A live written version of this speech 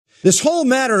This whole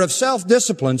matter of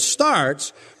self-discipline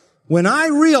starts when I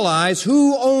realize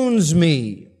who owns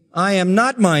me. I am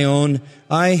not my own.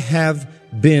 I have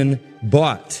been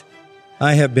bought.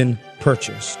 I have been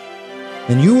purchased.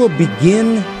 And you will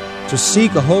begin to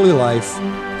seek a holy life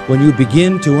when you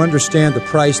begin to understand the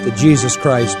price that Jesus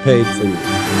Christ paid for you.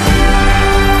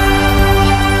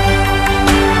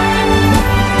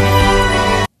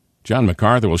 John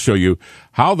MacArthur will show you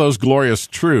how those glorious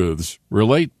truths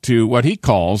relate to what he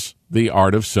calls the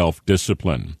art of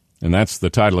self-discipline. And that's the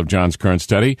title of John's current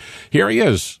study. Here he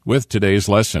is with today's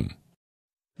lesson.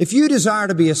 If you desire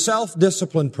to be a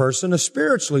self-disciplined person, a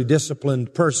spiritually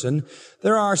disciplined person,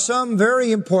 there are some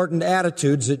very important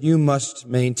attitudes that you must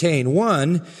maintain.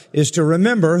 One is to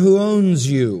remember who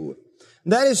owns you.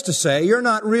 That is to say, you're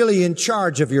not really in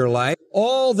charge of your life.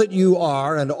 All that you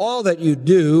are and all that you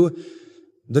do,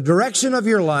 the direction of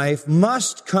your life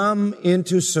must come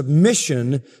into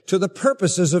submission to the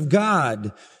purposes of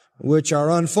God, which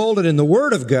are unfolded in the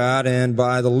Word of God and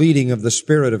by the leading of the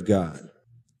Spirit of God.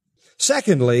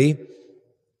 Secondly,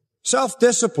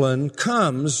 self-discipline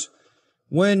comes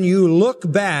when you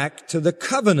look back to the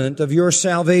covenant of your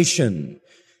salvation.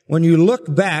 When you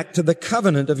look back to the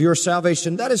covenant of your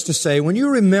salvation, that is to say, when you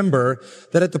remember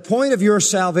that at the point of your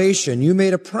salvation, you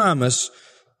made a promise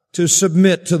to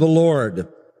submit to the Lord.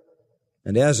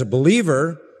 And as a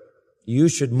believer, you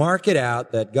should mark it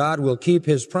out that God will keep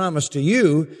His promise to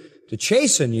you to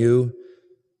chasten you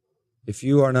if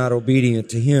you are not obedient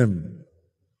to Him.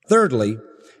 Thirdly,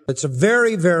 it's a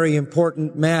very, very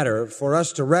important matter for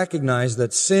us to recognize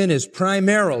that sin is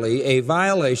primarily a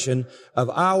violation of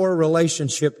our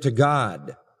relationship to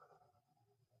God.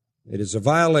 It is a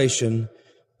violation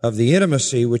of the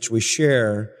intimacy which we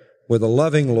share with a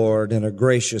loving Lord and a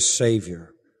gracious Savior.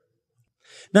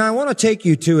 Now, I want to take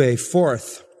you to a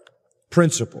fourth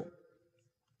principle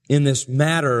in this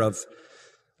matter of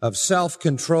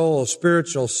self-control,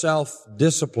 spiritual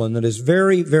self-discipline that is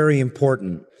very, very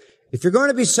important. If you're going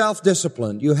to be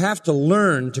self-disciplined, you have to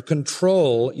learn to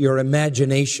control your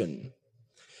imagination.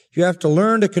 You have to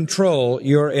learn to control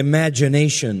your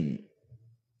imagination.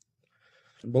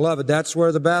 Beloved, that's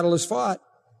where the battle is fought.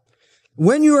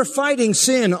 When you are fighting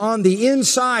sin on the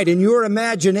inside in your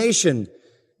imagination,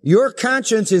 your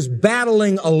conscience is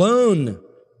battling alone.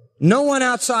 No one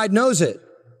outside knows it.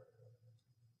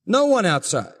 No one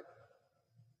outside.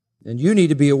 And you need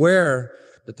to be aware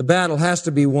that the battle has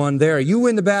to be won there. You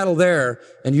win the battle there,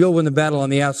 and you'll win the battle on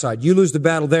the outside. You lose the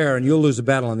battle there, and you'll lose the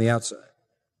battle on the outside.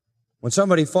 When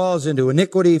somebody falls into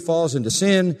iniquity, falls into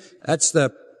sin, that's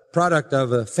the product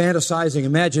of a fantasizing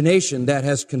imagination that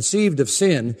has conceived of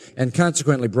sin and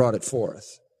consequently brought it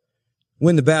forth.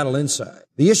 Win the battle inside.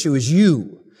 The issue is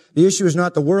you. The issue is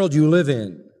not the world you live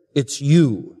in. It's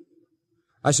you.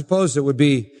 I suppose it would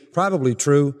be probably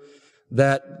true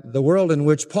that the world in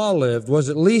which Paul lived was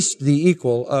at least the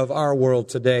equal of our world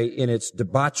today in its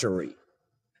debauchery.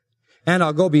 And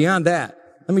I'll go beyond that.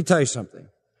 Let me tell you something.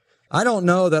 I don't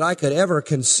know that I could ever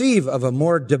conceive of a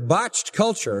more debauched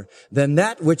culture than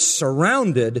that which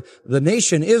surrounded the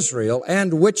nation Israel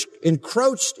and which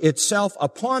encroached itself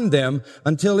upon them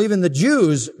until even the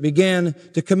Jews began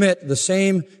to commit the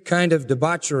same kind of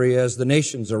debauchery as the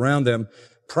nations around them.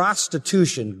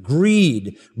 Prostitution,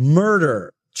 greed,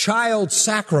 murder, child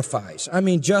sacrifice. I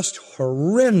mean, just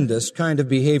horrendous kind of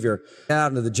behavior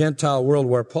out into the Gentile world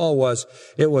where Paul was.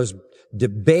 It was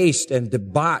debased and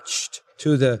debauched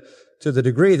to the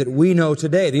degree that we know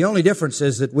today. The only difference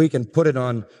is that we can put it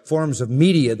on forms of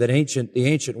media that the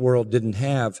ancient world didn't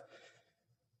have.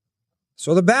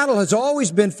 So the battle has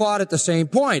always been fought at the same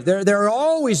point. There have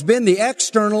always been the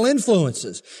external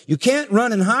influences. You can't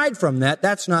run and hide from that.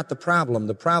 That's not the problem.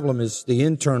 The problem is the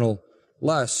internal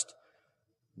lust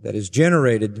that is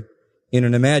generated in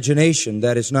an imagination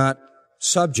that is not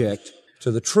subject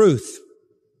to the truth.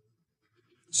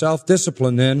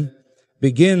 Self-discipline then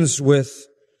begins with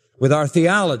our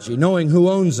theology, knowing who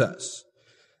owns us,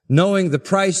 knowing the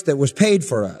price that was paid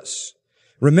for us,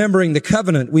 remembering the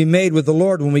covenant we made with the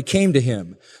Lord when we came to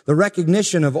Him, the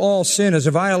recognition of all sin as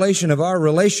a violation of our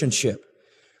relationship.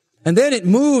 And then it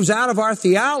moves out of our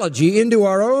theology into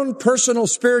our own personal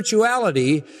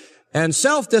spirituality, and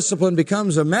self-discipline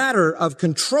becomes a matter of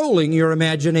controlling your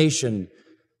imagination.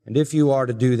 And if you are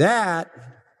to do that,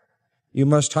 you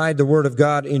must hide the Word of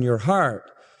God in your heart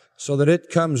so that it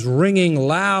comes ringing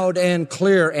loud and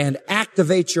clear and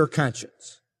activates your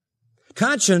conscience.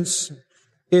 Conscience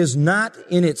is not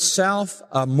in itself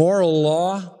a moral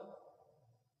law.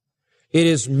 It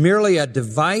is merely a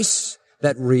device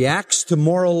that reacts to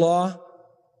moral law.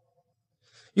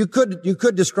 You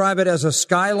could describe it as a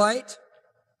skylight.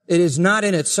 It is not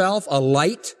in itself a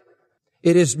light.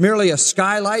 It is merely a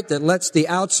skylight that lets the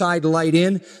outside light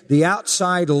in. The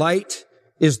outside light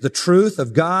is the truth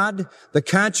of God. The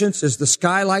conscience is the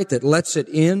skylight that lets it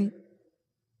in.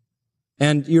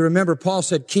 And you remember Paul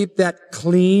said, keep that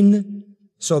clean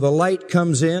so the light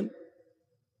comes in.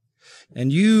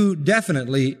 And you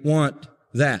definitely want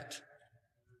that.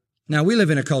 Now, we live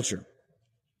in a culture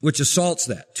which assaults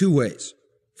that two ways.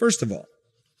 First of all,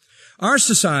 our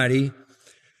society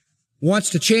wants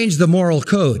to change the moral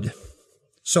code.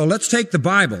 So let's take the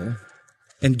Bible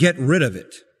and get rid of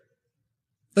it.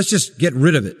 Let's just get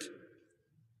rid of it.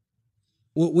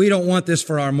 We don't want this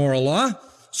for our moral law,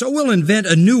 so we'll invent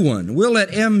a new one. We'll let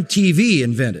MTV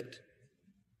invent it.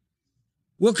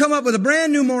 We'll come up with a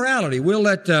brand new morality. We'll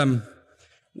let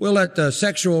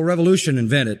Sexual Revolution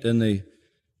invent it, and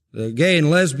the gay and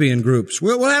lesbian groups.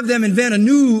 We'll have them invent a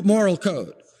new moral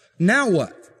code. Now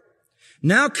what?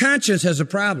 Now conscience has a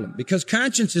problem, because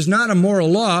conscience is not a moral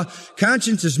law.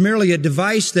 Conscience is merely a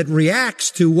device that reacts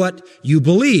to what you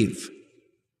believe.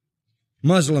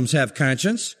 Muslims have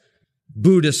conscience.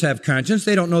 Buddhists have conscience.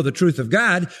 They don't know the truth of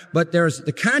God, but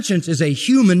the conscience is a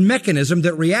human mechanism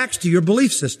that reacts to your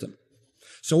belief system.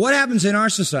 So what happens in our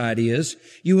society is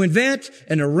you invent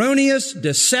an erroneous,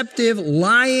 deceptive,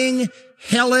 lying,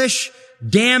 hellish,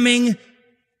 damning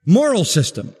moral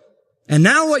system. And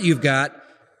now what you've got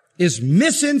is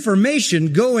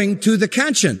misinformation going to the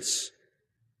conscience.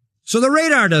 So the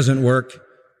radar doesn't work.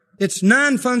 It's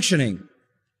non-functioning.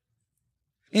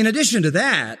 In addition to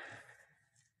that,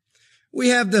 we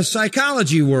have the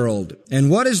psychology world.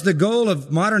 And what is the goal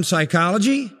of modern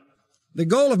psychology? The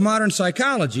goal of modern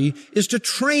psychology is to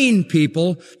train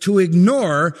people to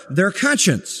ignore their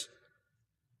conscience.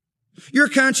 Your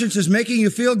conscience is making you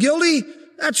feel guilty?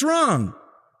 That's wrong.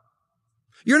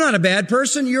 You're not a bad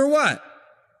person. You're what?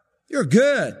 You're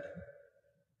good.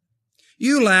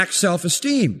 You lack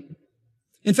self-esteem.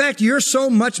 In fact, you're so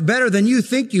much better than you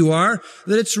think you are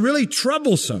that it's really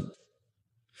troublesome.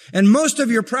 And most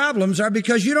of your problems are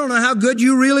because you don't know how good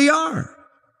you really are.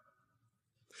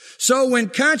 So when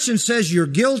conscience says you're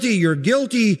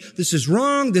guilty, this is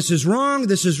wrong, this is wrong,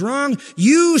 this is wrong,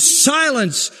 you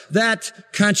silence that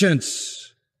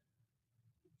conscience.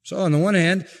 So on the one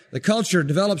hand, the culture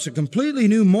develops a completely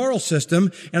new moral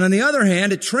system, and on the other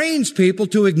hand, it trains people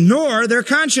to ignore their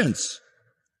conscience.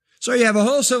 So you have a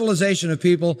whole civilization of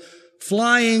people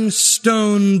flying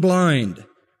stone blind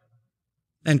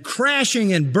and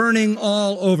crashing and burning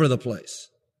all over the place.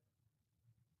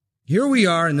 Here we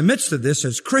are in the midst of this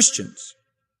as Christians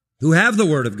who have the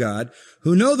Word of God,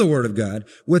 who know the Word of God,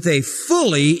 with a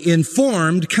fully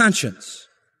informed conscience.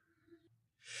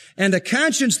 And a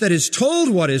conscience that is told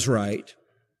what is right,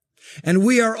 and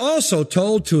we are also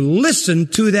told to listen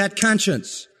to that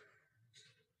conscience.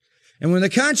 And when the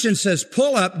conscience says,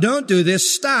 pull up, don't do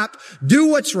this, stop, do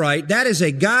what's right, that is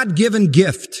a God-given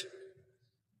gift.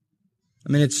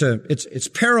 I mean, it's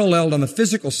paralleled on the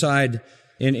physical side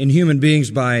in human beings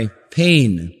by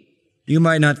pain. You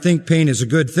might not think pain is a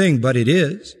good thing, but it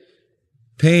is.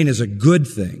 Pain is a good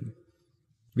thing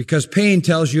because pain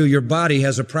tells you your body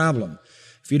has a problem.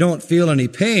 If you don't feel any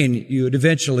pain, you would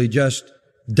eventually just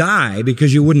die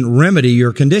because you wouldn't remedy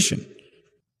your condition.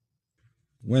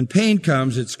 When pain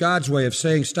comes, it's God's way of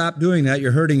saying, stop doing that,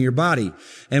 you're hurting your body.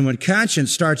 And when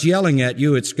conscience starts yelling at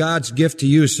you, it's God's gift to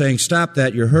you saying, stop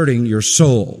that, you're hurting your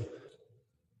soul.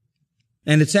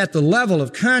 And it's at the level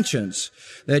of conscience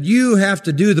that you have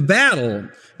to do the battle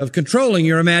of controlling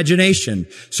your imagination.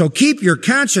 So keep your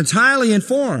conscience highly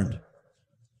informed.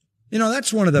 You know,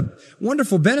 that's one of the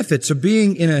wonderful benefits of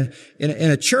being in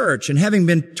a church and having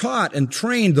been taught and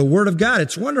trained the Word of God.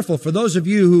 It's wonderful for those of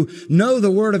you who know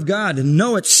the Word of God and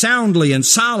know it soundly and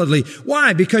solidly.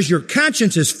 Why? Because your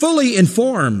conscience is fully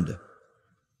informed.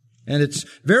 And it's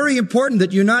very important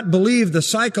that you not believe the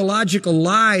psychological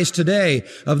lies today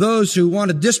of those who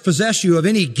want to dispossess you of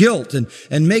any guilt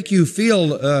and make you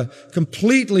feel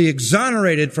completely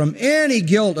exonerated from any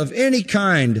guilt of any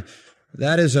kind.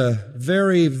 That is a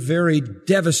very, very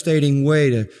devastating way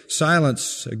to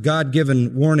silence a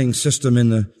God-given warning system in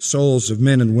the souls of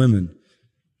men and women.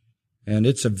 And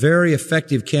it's a very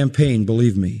effective campaign,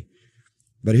 believe me.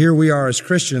 But here we are as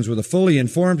Christians with a fully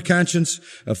informed conscience,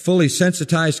 a fully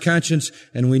sensitized conscience,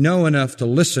 and we know enough to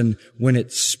listen when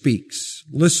it speaks.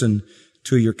 Listen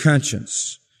to your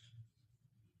conscience.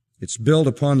 It's built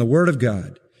upon the Word of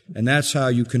God, and that's how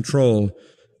you control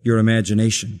your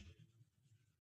imagination.